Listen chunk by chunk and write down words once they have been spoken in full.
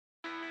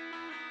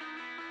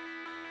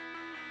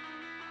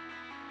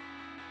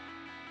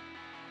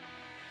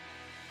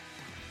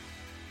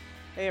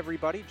Hey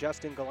everybody,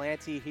 Justin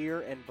Galanti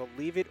here, and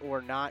believe it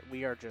or not,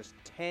 we are just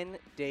 10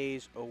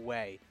 days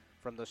away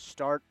from the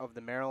start of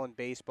the Maryland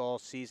baseball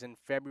season,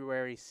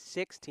 February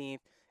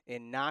 16th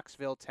in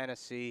Knoxville,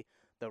 Tennessee.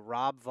 The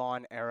Rob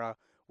Vaughn era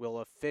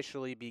will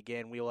officially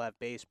begin. We will have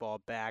baseball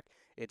back.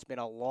 It's been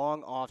a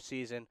long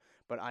offseason,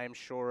 but I am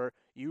sure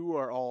you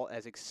are all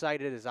as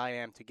excited as I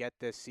am to get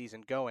this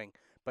season going.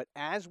 But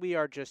as we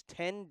are just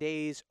 10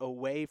 days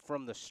away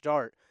from the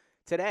start,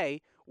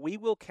 today we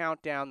will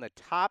count down the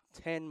top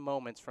 10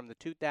 moments from the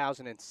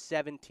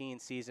 2017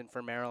 season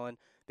for Maryland.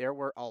 There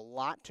were a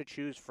lot to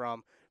choose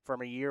from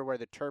a year where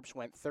the Terps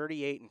went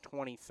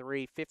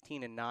 38-23,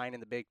 15-9 in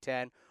the Big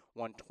Ten,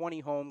 won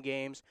 20 home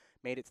games,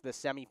 made it to the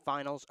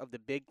semifinals of the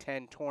Big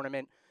Ten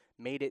tournament,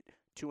 made it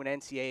to an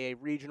NCAA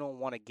regional,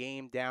 won a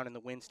game down in the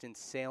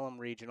Winston-Salem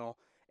regional,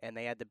 and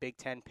they had the Big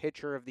Ten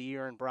Pitcher of the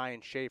Year in Brian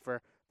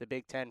Schaefer, the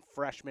Big Ten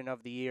Freshman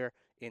of the Year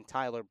in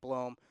Tyler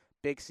Blome.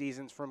 Big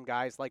seasons from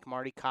guys like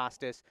Marty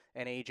Costas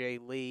and A.J.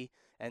 Lee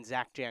and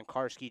Zach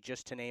Jankarski,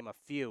 just to name a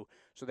few.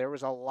 So there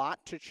was a lot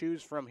to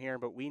choose from here,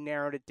 but we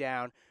narrowed it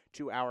down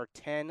to our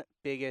 10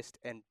 biggest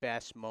and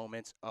best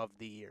moments of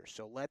the year.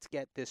 So let's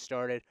get this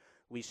started.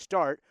 We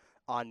start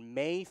on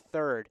May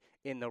 3rd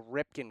in the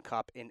Ripken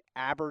Cup in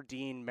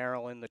Aberdeen,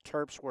 Maryland. The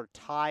Terps were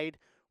tied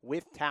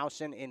with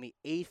Towson in the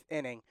 8th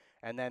inning,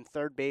 and then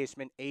third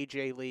baseman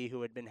A.J. Lee,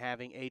 who had been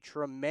having a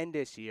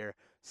tremendous year,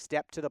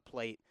 stepped to the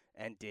plate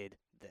and did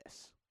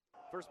this.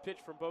 First pitch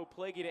from Bo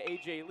Plague to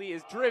A.J. Lee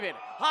is driven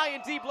high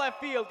and deep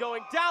left field,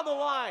 going down the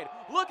line,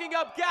 looking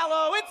up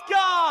Gallo, it's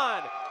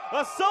gone!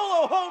 A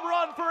solo home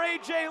run for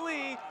A.J.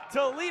 Lee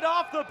to lead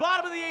off the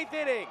bottom of the 8th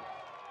inning.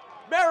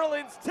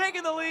 Maryland's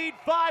taking the lead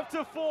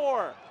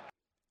 5-4.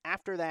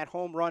 After that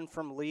home run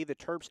from Lee, the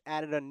Terps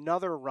added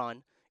another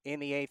run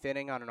in the 8th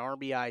inning on an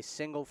RBI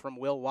single from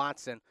Will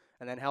Watson,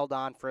 and then held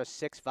on for a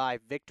 6-5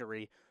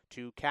 victory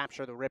to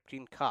capture the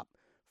Ripken Cup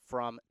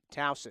from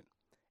Towson.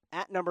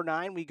 At number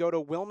 9, we go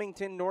to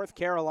Wilmington, North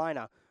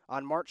Carolina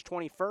on March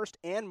 21st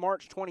and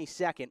March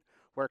 22nd,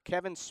 where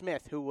Kevin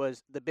Smith, who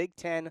was the Big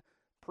Ten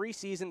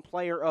preseason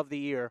player of the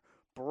year,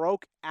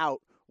 broke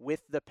out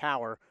with the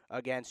power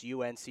against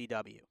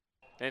UNCW.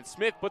 And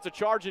Smith puts a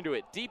charge into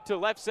it, deep to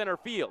left center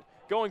field.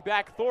 Going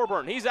back,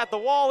 Thorburn, he's at the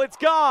wall, it's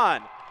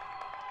gone!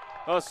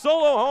 A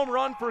solo home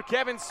run for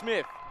Kevin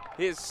Smith,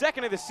 his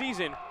second of the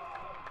season,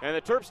 and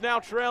the Terps now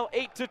trail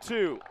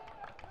 8-2.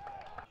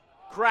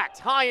 Cracked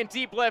high and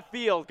deep left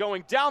field,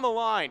 going down the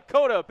line.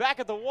 Cota back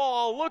at the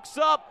wall, looks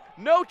up,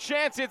 no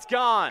chance, it's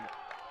gone.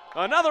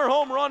 Another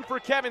home run for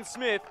Kevin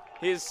Smith,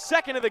 his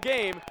second of the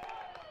game,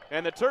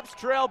 and the Terps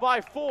trail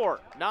by 4,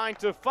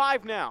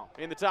 9-5 now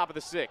in the top of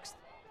the 6th.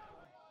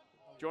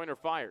 Joyner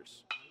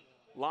fires.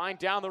 Line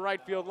down the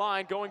right field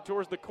line, going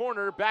towards the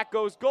corner, back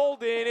goes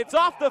Golden, it's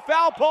off the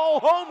foul pole,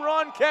 home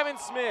run Kevin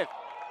Smith.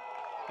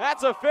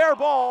 That's a fair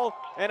ball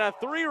and a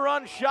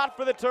 3-run shot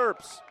for the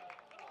Terps.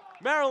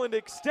 Maryland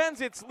extends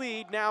its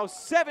lead, now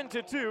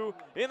 7-2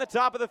 in the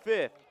top of the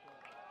 5th.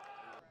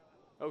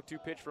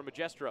 0-2 pitch from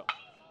Magestro.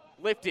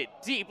 Lifted,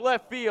 deep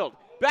left field,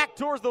 back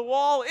towards the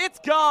wall, it's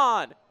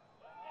gone!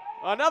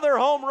 Another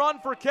home run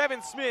for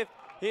Kevin Smith,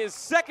 his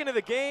second of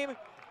the game,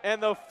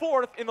 and the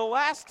 4th in the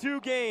last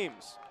 2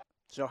 games.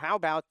 So how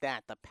about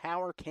that? The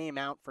power came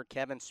out for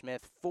Kevin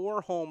Smith.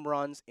 4 home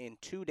runs in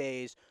 2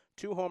 days,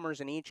 2 homers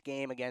in each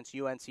game against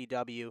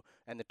UNCW,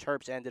 and the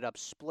Terps ended up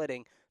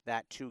splitting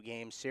that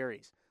 2-game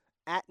series.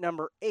 At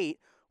number 8,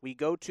 we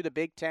go to the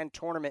Big Ten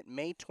tournament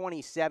May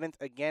 27th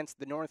against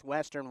the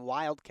Northwestern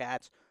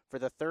Wildcats. For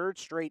the 3rd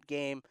straight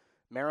game,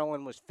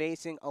 Maryland was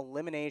facing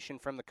elimination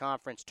from the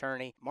conference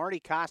tourney.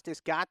 Marty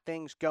Costas got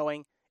things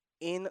going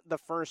in the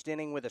 1st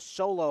inning with a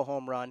solo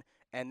home run,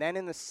 and then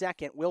in the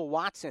 2nd, Will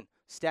Watson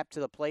stepped to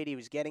the plate. He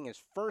was getting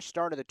his first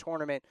start of the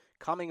tournament,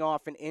 coming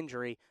off an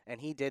injury, and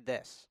he did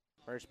this.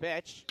 First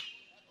pitch,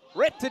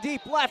 ripped to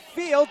deep left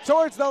field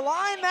towards the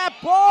line. That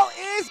ball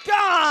is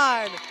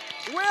gone!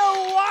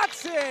 Will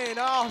Watson,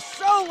 a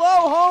solo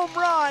home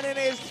run in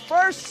his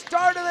first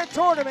start of the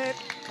tournament,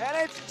 and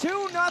it's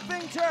 2-0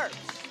 Terps.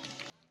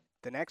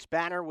 The next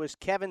batter was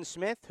Kevin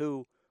Smith,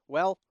 who,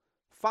 well,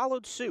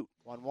 followed suit.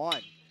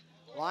 1-1.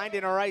 Lined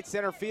in a right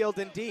center field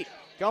and deep.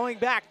 Going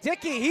back,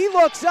 Dickey, he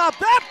looks up.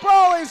 That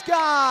ball is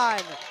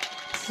gone!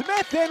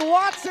 Smith and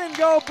Watson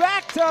go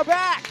back to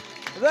back.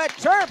 The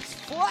Terps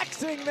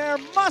flexing their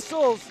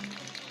muscles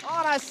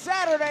on a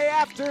Saturday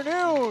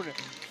afternoon.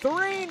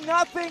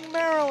 3-0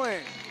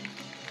 Maryland.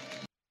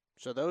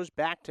 So those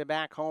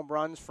back-to-back home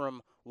runs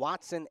from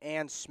Watson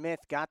and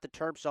Smith got the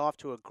Terps off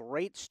to a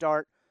great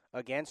start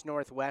against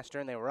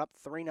Northwestern. They were up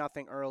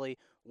 3-0 early,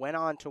 went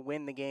on to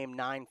win the game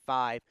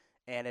 9-5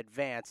 and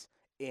advance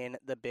in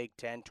the Big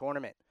Ten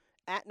tournament.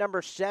 At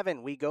number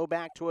 7, we go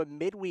back to a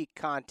midweek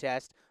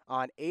contest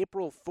on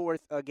April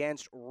 4th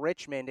against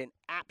Richmond, an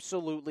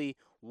absolutely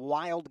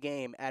wild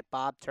game at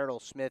Bob Turtle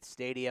Smith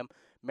Stadium.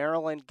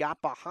 Maryland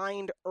got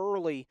behind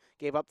early,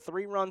 gave up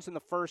 3 runs in the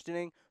 1st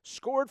inning,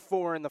 scored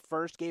 4 in the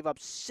 1st, gave up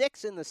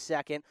 6 in the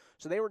 2nd,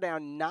 so they were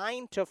down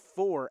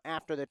 9-4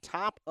 after the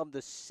top of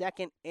the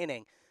 2nd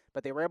inning.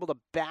 but they were able to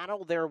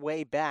battle their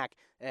way back.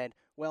 And,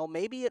 well,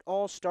 maybe it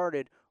all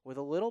started with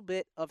a little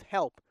bit of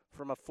help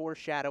from a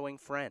foreshadowing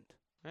friend.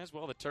 As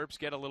well, the Terps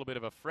get a little bit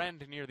of a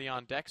friend near the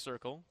on-deck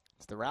circle.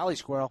 It's the Rally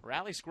Squirrel.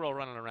 Rally Squirrel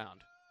running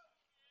around.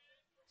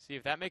 See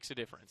if that makes a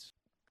difference.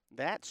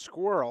 That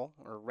squirrel,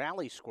 or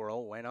Rally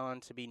Squirrel, went on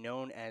to be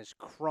known as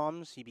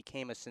Crumbs. He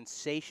became a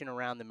sensation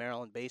around the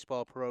Maryland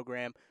baseball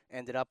program,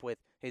 ended up with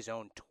his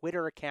own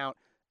Twitter account.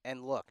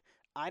 And look,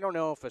 I don't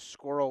know if a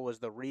squirrel was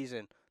the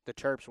reason the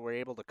Terps were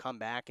able to come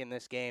back in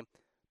this game,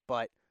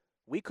 but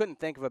we couldn't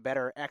think of a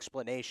better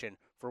explanation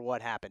for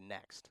what happened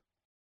next.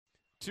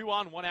 2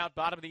 on, 1 out,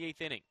 bottom of the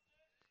 8th inning.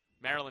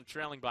 Maryland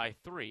trailing by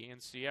 3,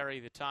 and Sierra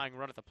the tying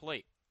run at the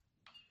plate.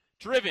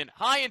 Driven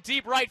high and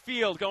deep right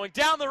field, going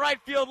down the right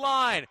field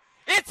line.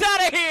 It's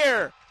out of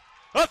here!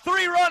 A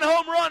 3-run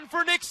home run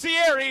for Nick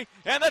Sierra,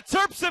 and the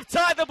Terps have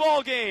tied the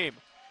ball game.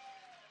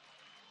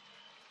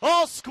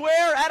 All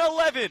square at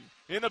 11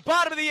 in the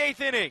bottom of the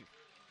 8th inning.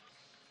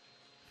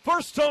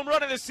 First home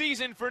run of the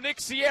season for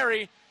Nick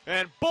Sierra,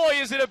 and boy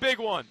is it a big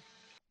one.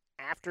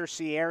 After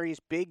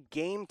Sierra's big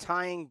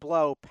game-tying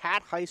blow,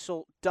 Pat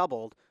Heisel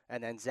doubled,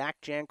 and then Zach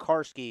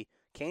Jankarski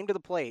came to the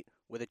plate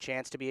with a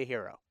chance to be a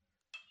hero.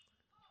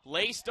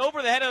 Laced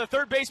over the head of the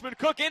third baseman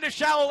Cook into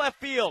shallow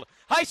left field.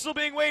 Heisel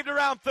being waved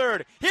around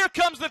third. Here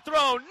comes the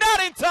throw, not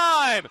in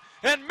time,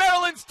 and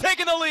Maryland's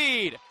taking the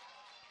lead.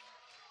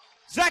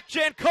 Zach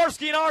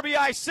Jankarski an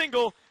RBI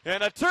single,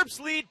 and a Terps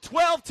lead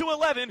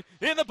 12-11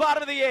 in the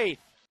bottom of the 8th.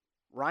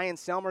 Ryan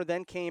Selmer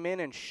then came in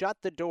and shut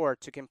the door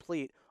to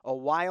complete a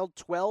wild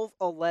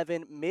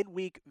 12-11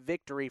 midweek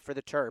victory for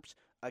the Terps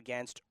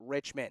against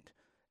Richmond.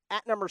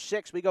 At number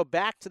 6, we go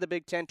back to the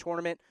Big Ten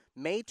tournament.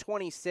 May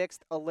 26th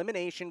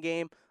elimination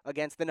game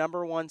against the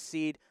number 1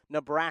 seed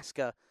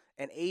Nebraska,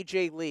 and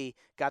A.J. Lee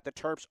got the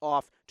Terps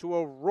off to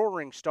a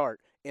roaring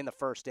start in the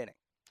first inning.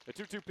 The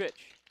 2-2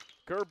 pitch.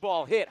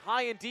 Curveball hit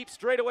high and deep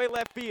straightaway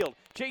left field.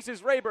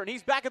 Chases Rayburn.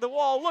 He's back at the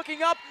wall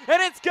looking up, and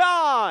it's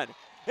gone!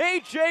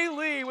 A.J.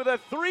 Lee with a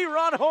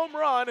 3-run home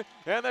run,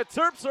 and the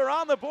Terps are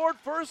on the board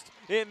first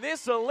in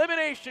this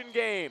elimination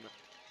game.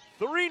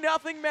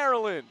 3-0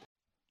 Maryland.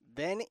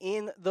 Then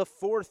in the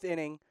 4th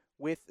inning,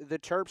 with the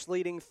Terps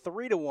leading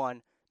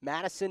 3-1,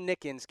 Madison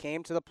Nickens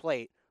came to the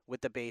plate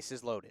with the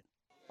bases loaded.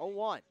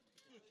 0-1.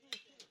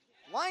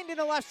 Lined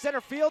into left center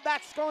field.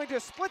 That's going to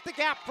split the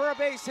gap for a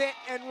base hit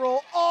and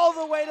roll all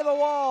the way to the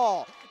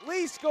wall.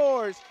 Lee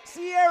scores.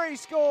 Sierra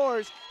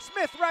scores.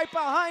 Smith right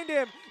behind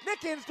him.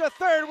 Nickens to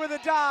third with a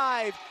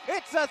dive.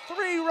 It's a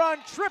 3-run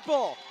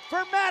triple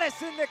for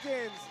Madison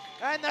Nickens.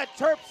 And the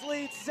Terps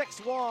lead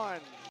 6-1.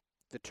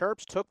 The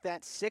Terps took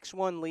that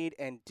 6-1 lead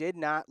and did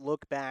not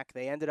look back.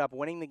 They ended up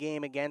winning the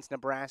game against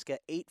Nebraska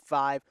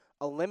 8-5,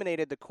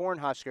 eliminated the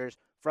Cornhuskers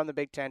from the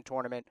Big Ten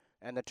tournament,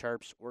 and the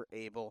Terps were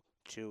able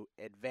to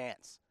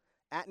advance.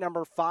 At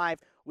number 5,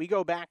 we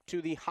go back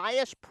to the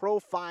highest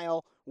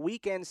profile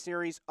weekend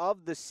series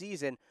of the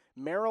season,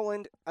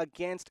 Maryland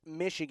against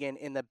Michigan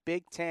in the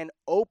Big Ten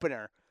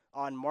opener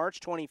on March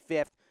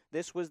 25th.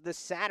 This was the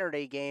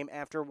Saturday game.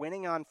 After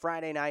winning on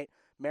Friday night,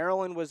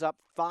 Maryland was up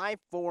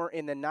 5-4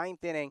 in the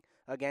 9th inning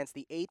against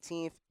the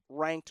 18th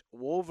ranked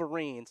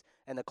Wolverines,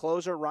 and the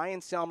closer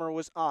Ryan Selmer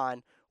was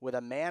on with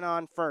a man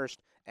on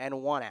first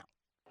and 1 out.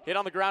 Hit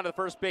on the ground to the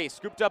first base,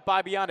 scooped up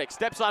by Biondic,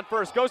 steps on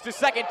first, goes to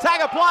second, tag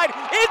applied,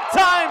 in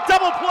time,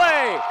 double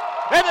play,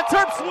 and the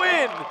Terps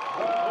win.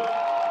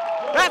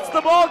 That's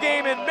the ball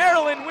game, and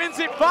Maryland wins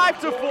it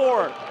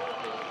 5-4.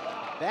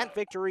 That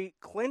victory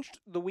clinched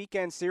the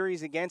weekend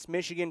series against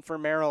Michigan for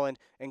Maryland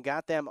and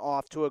got them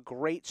off to a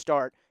great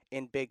start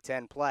in Big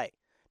Ten play.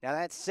 Now,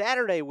 that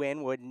Saturday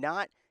win would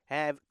not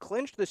have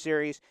clinched the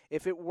series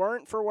if it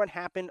weren't for what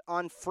happened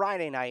on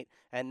Friday night,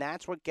 and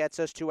that's what gets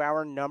us to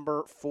our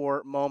number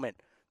 4 moment.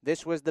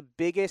 This was the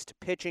biggest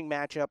pitching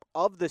matchup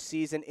of the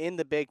season in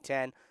the Big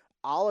Ten.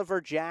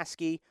 Oliver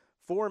Jaske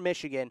for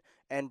Michigan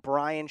and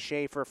Brian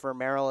Schaefer for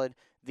Maryland.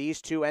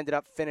 These two ended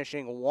up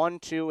finishing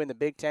 1-2 in the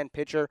Big Ten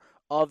Pitcher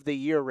of the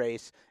Year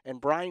race,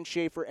 and Brian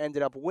Schaefer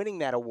ended up winning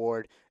that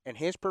award, and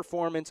his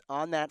performance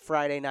on that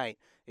Friday night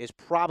is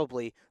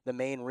probably the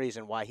main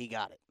reason why he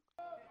got it.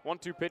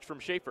 1-2 pitch from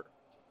Schaefer.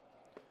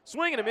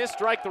 Swing and a miss,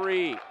 strike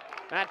 3.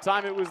 That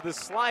time it was the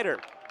slider.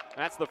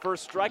 That's the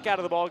first strikeout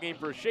of the ballgame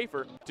for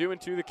Schaefer.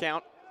 2-2 the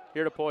count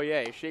here to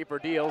Poirier. Schaefer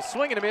deals.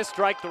 Swing and a miss,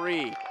 strike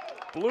 3.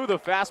 Blew the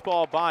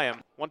fastball by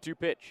him. 1-2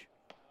 pitch.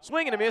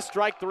 Swing and a miss,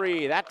 strike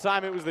 3. That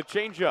time it was the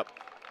changeup.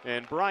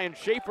 And Brian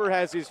Schaefer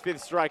has his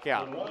 5th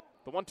strikeout.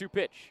 The 1-2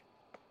 pitch.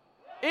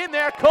 In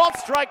there, called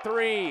strike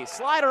 3.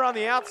 Slider on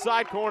the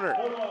outside corner.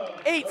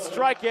 8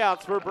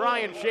 strikeouts for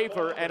Brian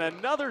Schaefer and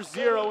another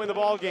 0 in the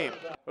ballgame.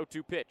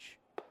 0-2 pitch.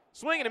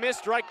 Swing and a miss,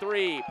 strike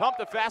 3. Pumped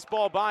the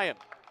fastball by him.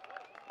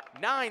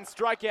 9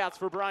 strikeouts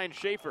for Brian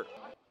Schaefer.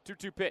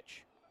 2-2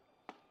 pitch.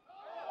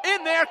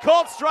 In there,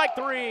 called strike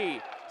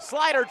 3.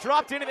 Slider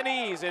dropped into the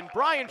knees, and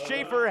Brian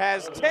Schaefer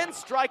has 10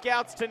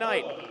 strikeouts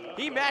tonight.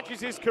 He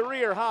matches his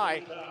career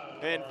high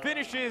and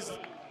finishes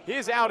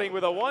his outing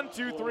with a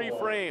 1-2-3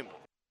 frame.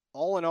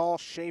 All in all,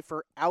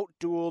 Schaefer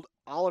outdueled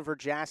Oliver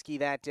Jaski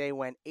that day,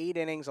 went 8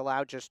 innings,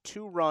 allowed just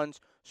 2 runs,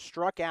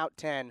 struck out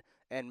 10,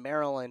 and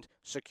Maryland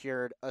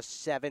secured a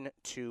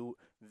 7-2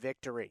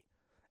 victory.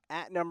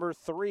 At number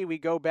 3, we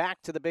go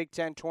back to the Big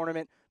Ten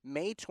tournament,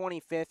 May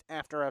 25th,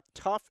 after a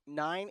tough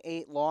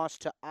 9-8 loss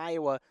to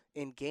Iowa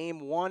in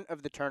Game 1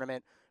 of the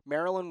tournament.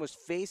 Maryland was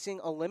facing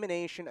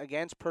elimination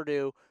against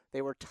Purdue.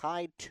 They were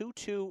tied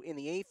 2-2 in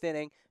the 8th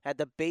inning, had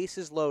the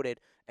bases loaded,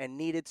 and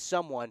needed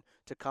someone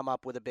to come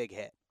up with a big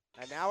hit.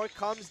 And now it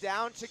comes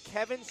down to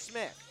Kevin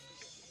Smith,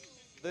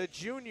 the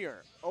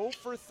junior, 0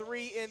 for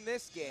 3 in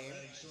this game.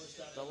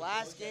 The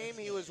last game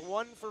he was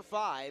 1 for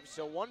 5,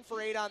 so 1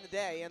 for 8 on the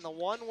day, and the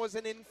one was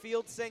an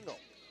infield single.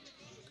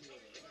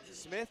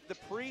 Smith, the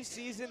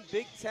preseason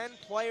Big Ten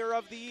Player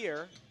of the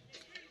Year,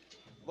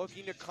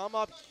 looking to come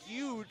up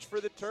huge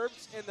for the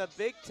Terps in the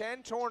Big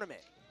Ten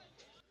tournament.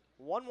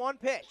 1-1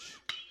 pitch.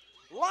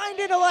 Lined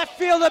into left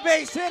field, a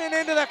base hit and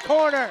into the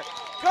corner.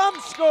 Gum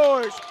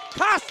scores.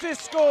 Costas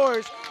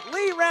scores.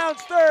 Lee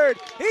rounds third.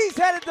 He's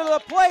headed to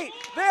the plate.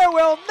 There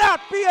will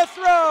not be a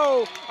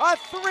throw. A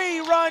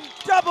 3-run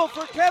double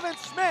for Kevin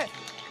Smith.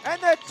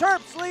 And the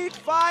Terps lead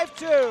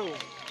 5-2.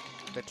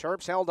 The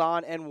Terps held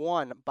on and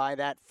won by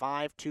that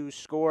 5-2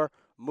 score.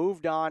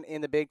 Moved on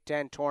in the Big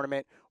Ten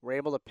tournament. Were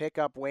able to pick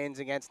up wins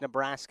against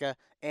Nebraska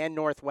and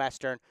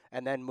Northwestern,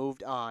 and then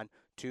moved on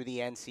to the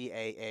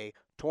NCAA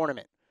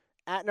tournament.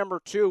 At number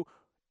 2,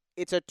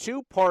 it's a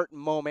 2-part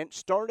moment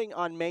starting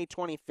on May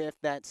 25th,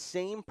 that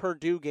same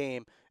Purdue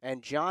game,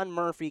 and John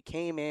Murphy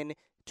came in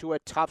to a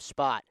tough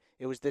spot.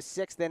 It was the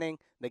 6th inning.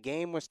 The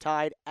game was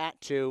tied at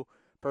 2.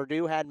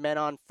 Purdue had men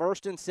on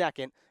first and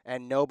second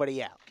and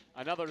nobody out.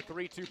 Another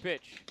 3-2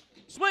 pitch.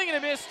 Swing and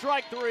a miss,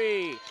 strike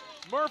 3.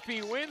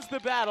 Murphy wins the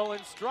battle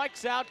and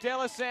strikes out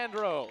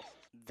D'Alessandro.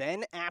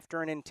 Then,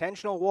 after an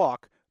intentional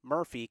walk,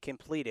 Murphy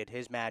completed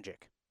his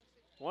magic.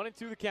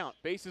 1-2 the count.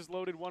 Bases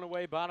loaded, 1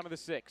 away, bottom of the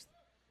 6th.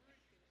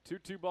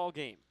 2-2 ball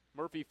game.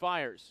 Murphy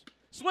fires.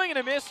 Swing and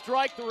a miss,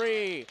 strike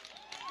 3.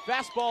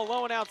 Fastball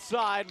low and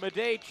outside.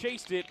 Madej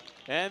chased it,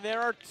 and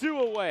there are 2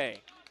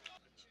 away.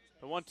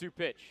 The 1-2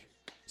 pitch.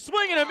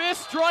 Swing and a miss,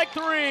 strike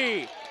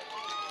 3.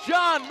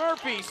 John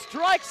Murphy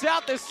strikes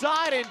out the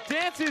side and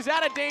dances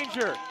out of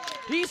danger.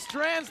 He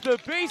strands the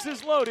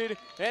bases loaded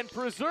and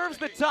preserves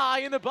the tie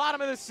in the bottom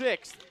of the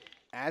 6th.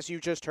 As you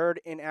just heard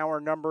in our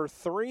number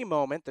 3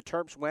 moment, the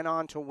Terps went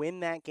on to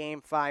win that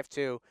game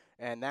 5-2,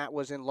 and that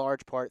was in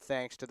large part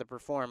thanks to the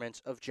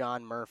performance of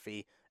John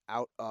Murphy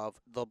out of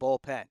the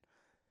bullpen.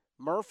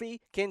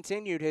 Murphy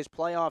continued his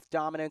playoff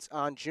dominance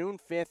on June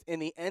 5th in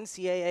the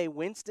NCAA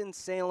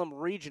Winston-Salem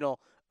Regional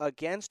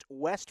against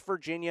West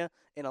Virginia,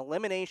 an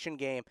elimination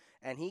game,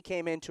 and he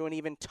came into an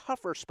even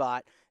tougher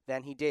spot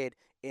than he did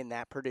in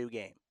that Purdue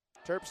game.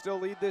 Terps still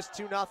lead this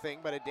 2-0,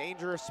 but a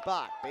dangerous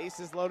spot.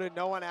 Bases loaded,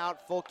 no one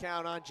out, full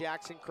count on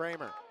Jackson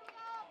Kramer.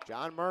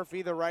 John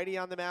Murphy, the righty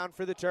on the mound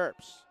for the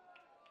Terps.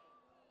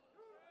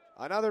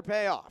 Another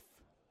payoff.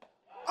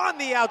 On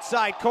the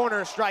outside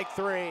corner, strike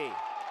 3.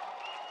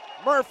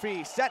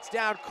 Murphy sets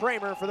down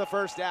Kramer for the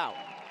first out.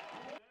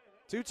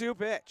 2-2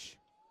 pitch.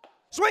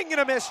 Swing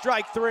and a miss,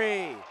 strike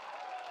 3.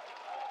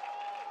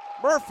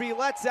 Murphy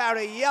lets out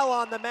a yell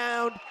on the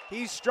mound.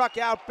 He's struck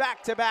out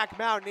back-to-back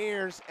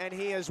Mountaineers, and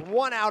he is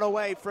 1 out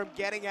away from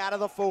getting out of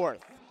the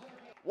 4th.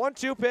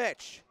 1-2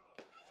 pitch.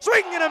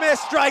 Swing and a miss,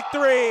 strike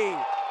 3.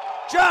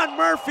 John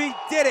Murphy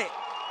did it.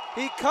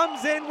 He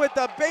comes in with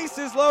the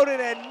bases loaded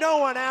and no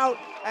one out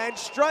and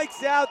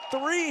strikes out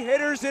 3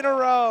 hitters in a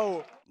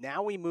row.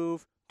 Now we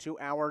move to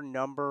our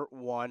number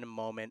 1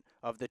 moment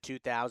of the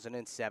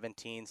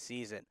 2017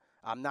 season.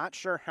 I'm not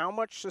sure how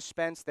much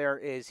suspense there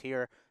is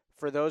here.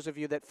 For those of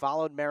you that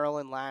followed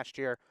Maryland last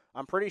year,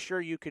 I'm pretty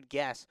sure you could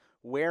guess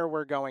where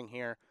we're going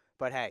here.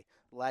 But hey,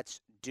 let's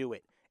do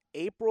it.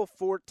 April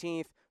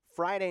 14th,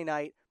 Friday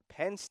night,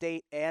 Penn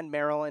State and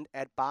Maryland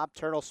at Bob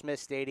Turtle Smith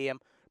Stadium.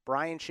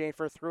 Brian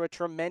Schaefer threw a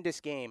tremendous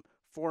game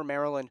for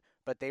Maryland,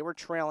 but they were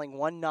trailing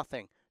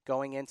 1-0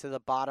 going into the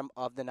bottom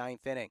of the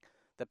 9th inning.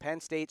 The Penn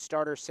State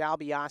starter Sal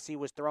Biasi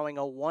was throwing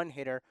a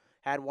 1-hitter,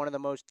 had one of the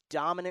most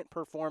dominant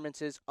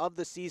performances of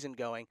the season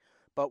going,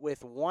 but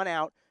with 1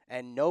 out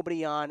and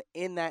nobody on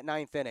in that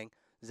 9th inning,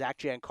 Zach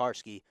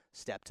Jankarski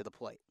stepped to the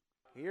plate.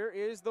 Here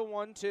is the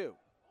 1-2.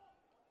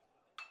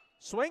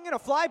 Swing and a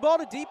fly ball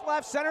to deep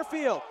left center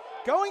field.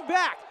 Going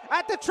back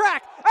at the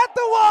track, at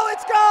the wall,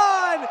 it's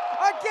gone!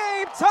 A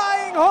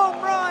game-tying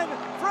home run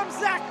from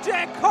Zach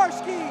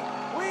Jankarski.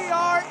 We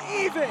are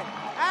even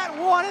at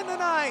 1 in the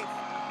 9th.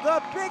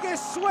 The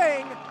biggest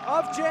swing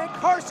of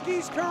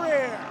Jankarski's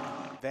career.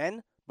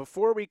 Then,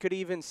 before we could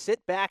even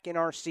sit back in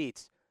our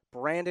seats,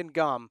 Brandon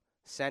Gum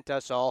sent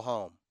us all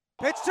home.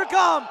 Pitch to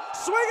Gum,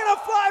 swinging a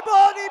fly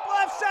ball deep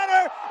left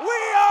center. We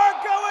are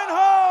going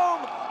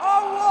home. A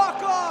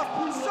walk-off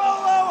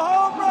solo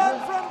home run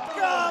from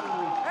Gum,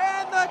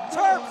 and the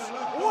Terps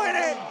win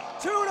it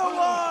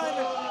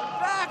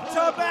 2-1.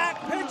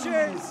 Back-to-back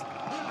pitches,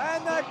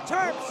 and the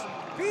Terps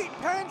beat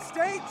Penn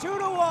State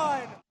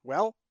 2-1.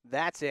 Well,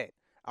 that's it.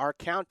 Our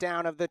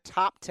countdown of the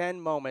top 10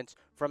 moments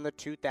from the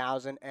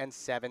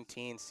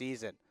 2017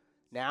 season.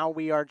 Now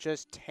we are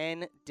just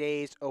 10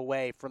 days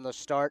away from the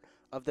start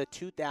of the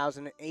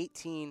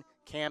 2018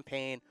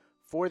 campaign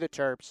for the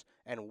Terps,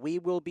 and we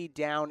will be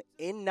down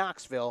in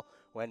Knoxville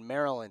when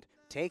Maryland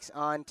takes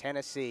on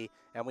Tennessee,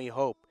 and we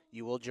hope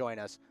you will join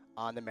us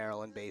on the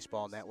Maryland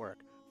Baseball Network.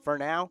 For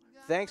now,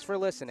 thanks for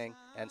listening,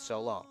 and so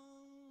long.